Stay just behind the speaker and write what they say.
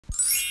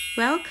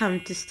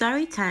Welcome to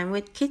Storytime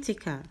with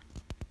Kitika.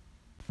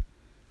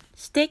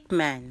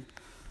 Stickman.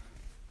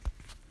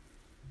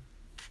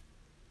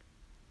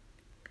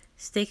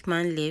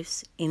 Stickman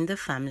lives in the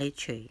family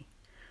tree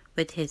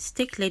with his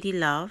stick lady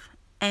love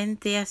and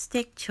their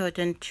stick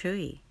children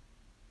tree.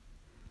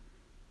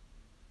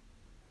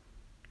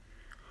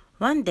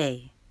 One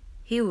day,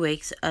 he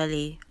wakes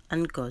early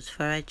and goes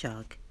for a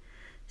jog.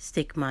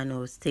 Stickman,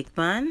 oh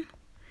Stickman,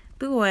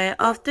 beware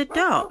of the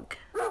dog.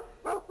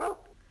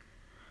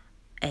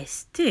 A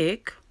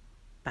stick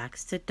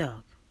backs the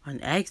dog. An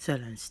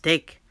excellent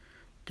stick.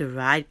 The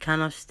right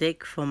kind of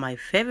stick for my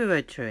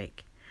favorite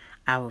trick.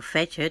 I will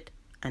fetch it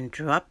and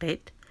drop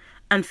it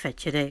and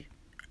fetch it,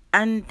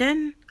 and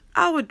then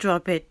I will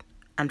drop it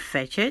and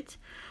fetch it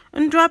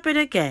and drop it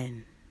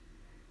again.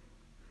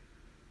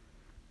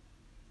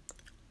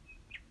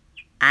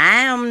 I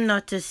am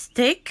not a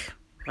stick.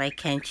 Why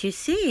can't you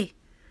see?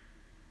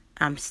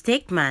 I'm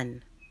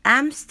Stickman.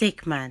 I'm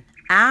Stickman.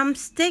 I'm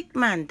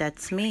Stickman.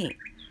 That's me.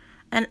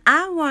 And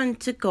I want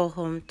to go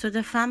home to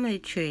the family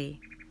tree.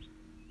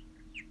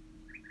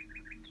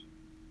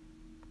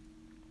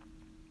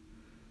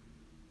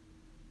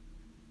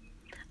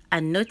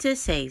 A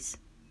notice says,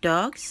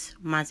 dogs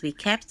must be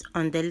kept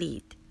on the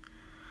lead.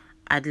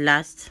 At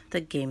last the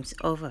game's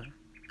over,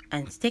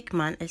 and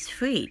Stickman is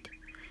freed.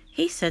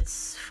 He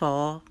sets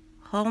for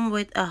home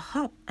with a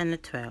hop and a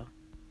twirl.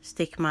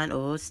 Stickman,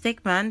 oh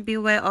Stickman,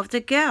 beware of the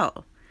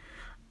girl.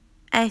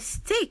 A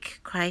stick,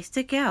 cries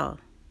the girl,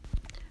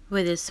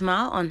 with a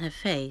smile on her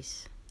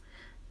face.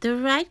 The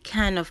right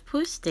kind of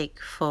push stick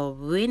for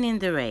winning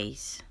the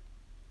race.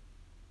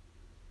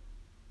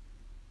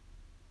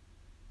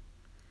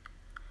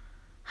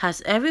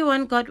 Has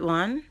everyone got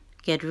one?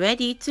 Get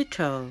ready to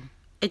throw.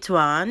 It's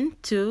 1,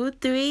 2,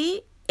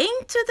 3,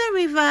 into the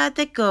river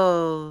they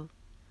go.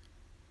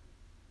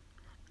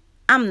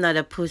 I'm not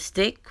a push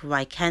stick,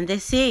 why can't they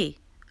see?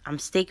 I'm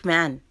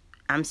Stickman.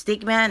 I'm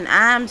Stickman.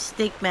 I'm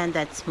Stickman,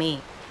 that's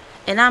me.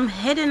 And I'm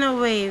heading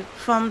away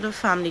from the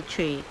family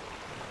tree.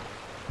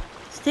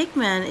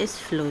 Stickman is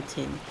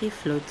floating. He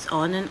floats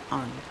on and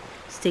on.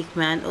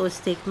 Stickman, oh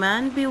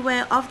Stickman,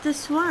 beware of the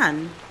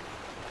swan.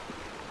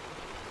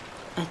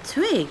 A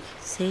twig,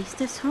 says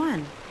the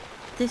swan.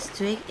 This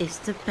twig is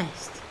the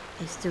best.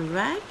 It's the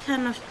right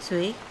kind of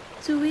twig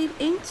to weave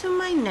into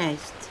my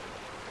nest.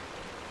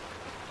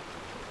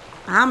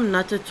 I'm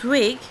not a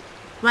twig.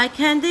 Why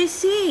can't they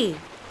see?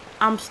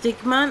 I'm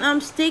Stickman, I'm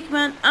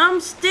Stickman, I'm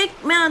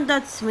Stickman,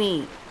 that's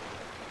me.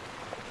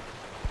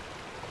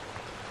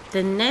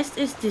 The nest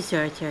is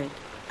deserted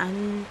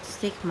and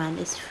Stickman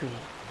is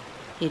free.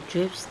 He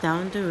drifts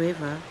down the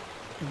river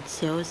and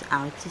sails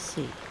out to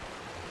sea.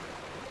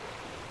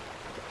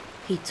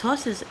 He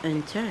tosses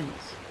and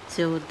turns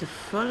till the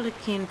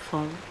frolicking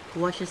foam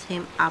washes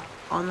him up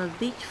on a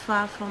beach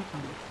far from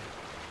home.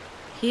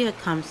 Here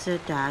comes the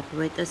dad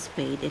with a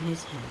spade in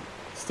his hand.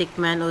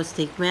 Stickman, oh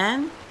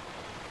Stickman,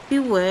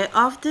 beware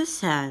of the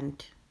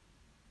sand.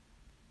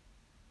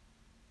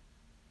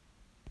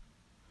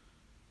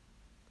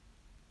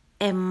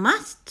 A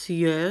mast,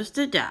 yes,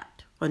 the dad.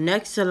 An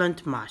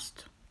excellent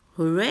mast.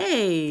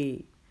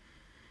 Hooray!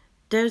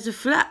 There's a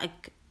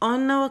flag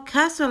on our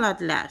castle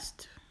at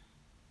last.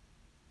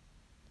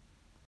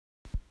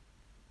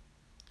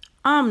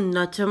 I'm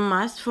not a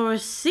mast for a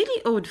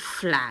silly old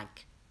flag,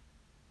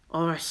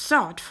 or a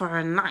sword for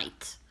a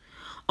knight,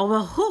 or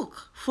a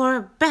hook for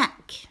a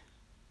bag.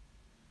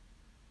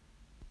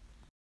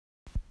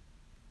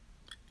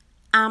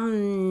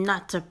 I'm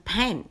not a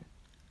pen,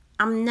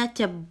 I'm not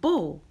a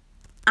bow,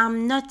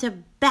 I'm not a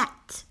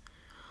bat,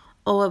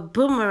 or a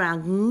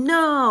boomerang,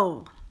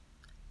 no!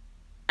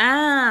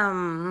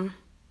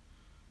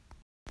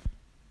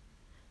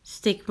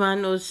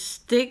 Stickman, oh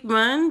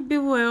Stickman,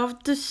 beware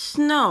of the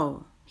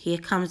snow. Here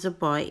comes a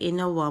boy in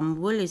a warm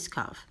woolly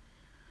scarf.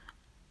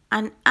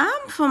 An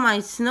arm for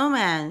my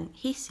snowman,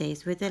 he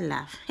says with a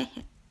laugh.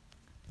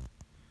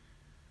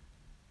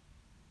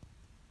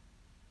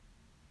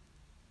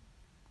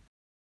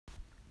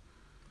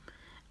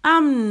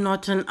 I'm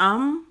not an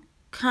arm.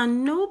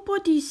 Can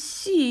nobody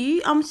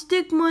see? I'm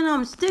Stickman,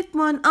 I'm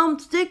Stickman, I'm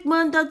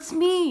Stickman, that's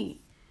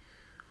me.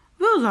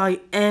 Will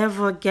I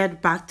ever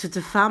get back to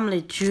the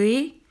family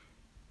tree?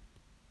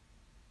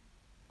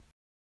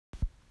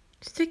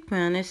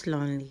 Stickman is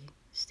lonely.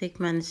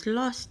 Stickman is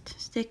lost.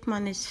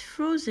 Stickman is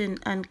frozen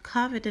and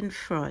covered in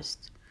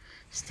frost.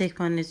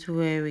 Stickman is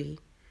weary.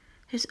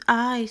 His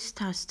eyes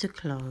start to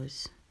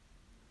close.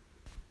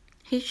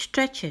 He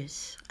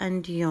stretches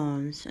and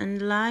yawns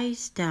and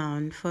lies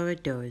down for a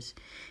doze.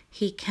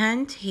 He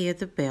can't hear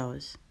the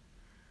bells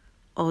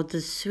or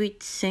the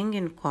sweet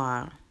singing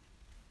choir,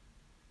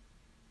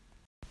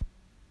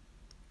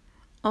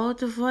 or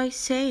the voice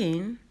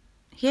saying,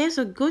 "Here's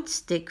a good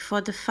stick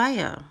for the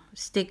fire."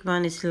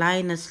 Stickman is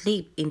lying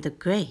asleep in the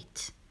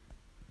grate.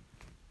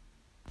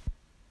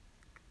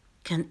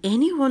 Can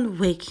anyone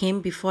wake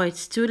him before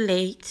it's too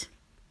late?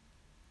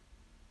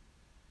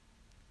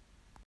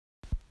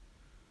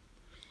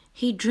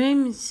 He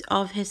dreams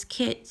of his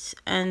kids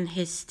and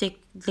his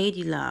stick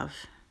lady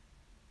love.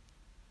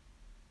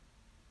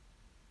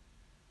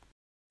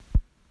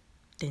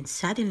 then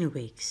suddenly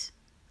wakes.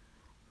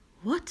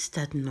 What's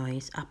that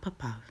noise up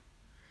above?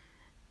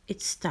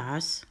 It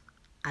starts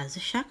as a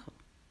shackle,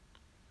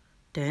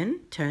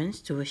 then turns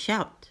to a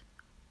shout.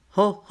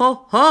 Ho,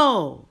 ho,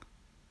 ho!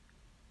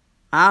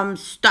 I'm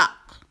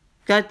stuck.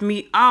 Get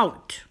me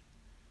out.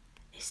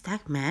 A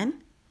stuck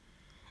man?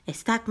 A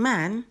stuck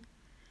man?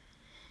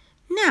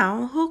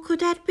 Now, who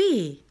could that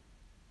be?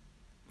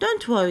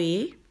 Don't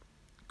worry,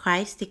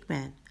 cries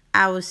Stickman.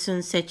 I will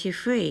soon set you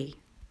free.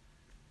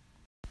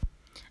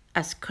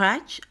 A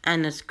scratch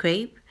and a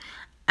scrape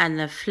and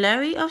a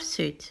flurry of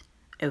soot,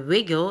 a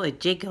wiggle, a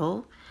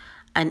jiggle,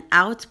 and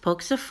out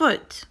pokes a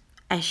foot,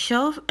 a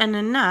shove and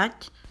a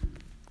nut,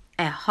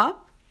 a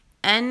hop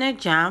and a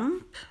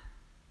jump,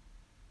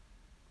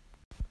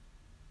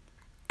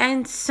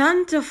 and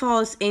Santa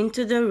falls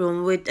into the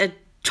room with a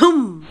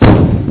thump.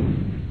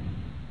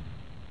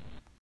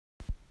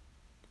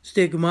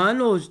 Stickman,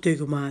 oh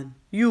Stickman,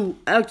 you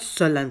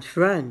excellent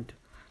friend.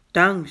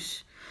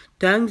 Thanks,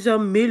 thanks a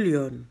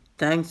million,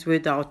 thanks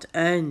without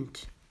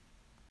end.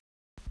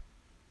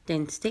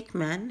 Then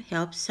Stickman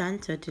helps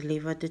Santa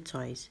deliver the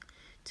toys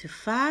to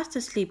fast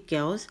asleep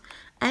girls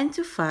and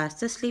to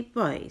fast asleep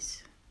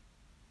boys.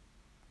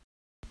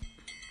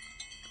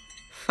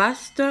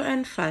 Faster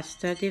and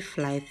faster they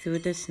fly through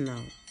the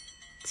snow,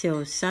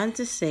 till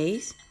Santa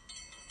says,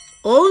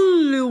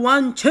 "Only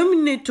one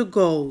chimney to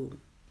go."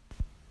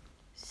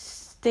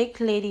 Stick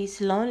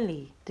Lady's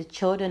lonely, the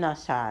children are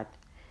sad.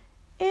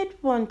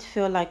 It won't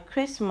feel like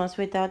Christmas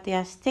without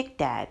their stick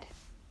dad.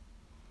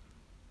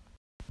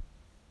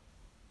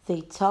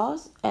 They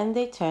toss and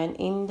they turn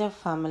in the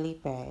family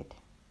bed.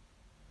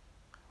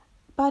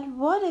 But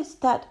what is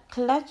that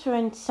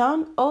clattering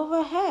sound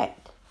overhead?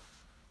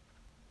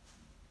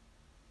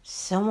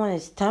 Someone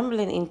is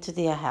tumbling into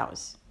their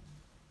house.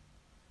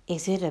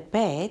 Is it a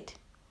bed?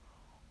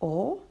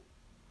 Or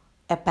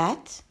a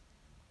bat?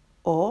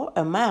 Or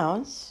a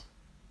mouse?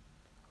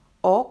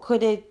 Or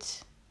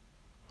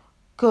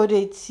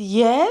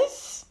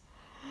yes?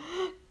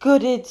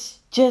 Could it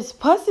just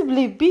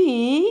possibly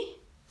be?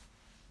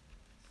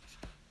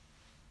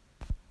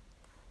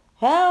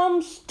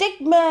 I'm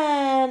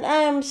Stickman,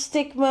 I'm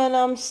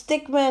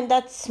Stickman,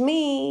 that's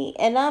me,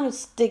 and I'm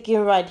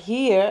sticking right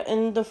here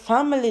in the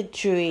family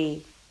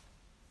tree.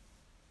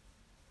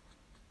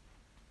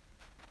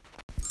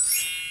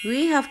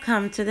 We have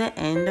come to the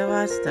end of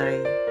our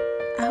story.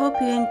 I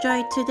hope you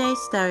enjoyed today's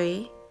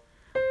story.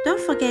 Don't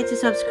forget to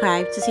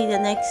subscribe to see the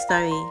next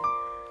story.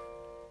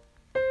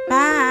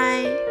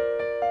 Bye!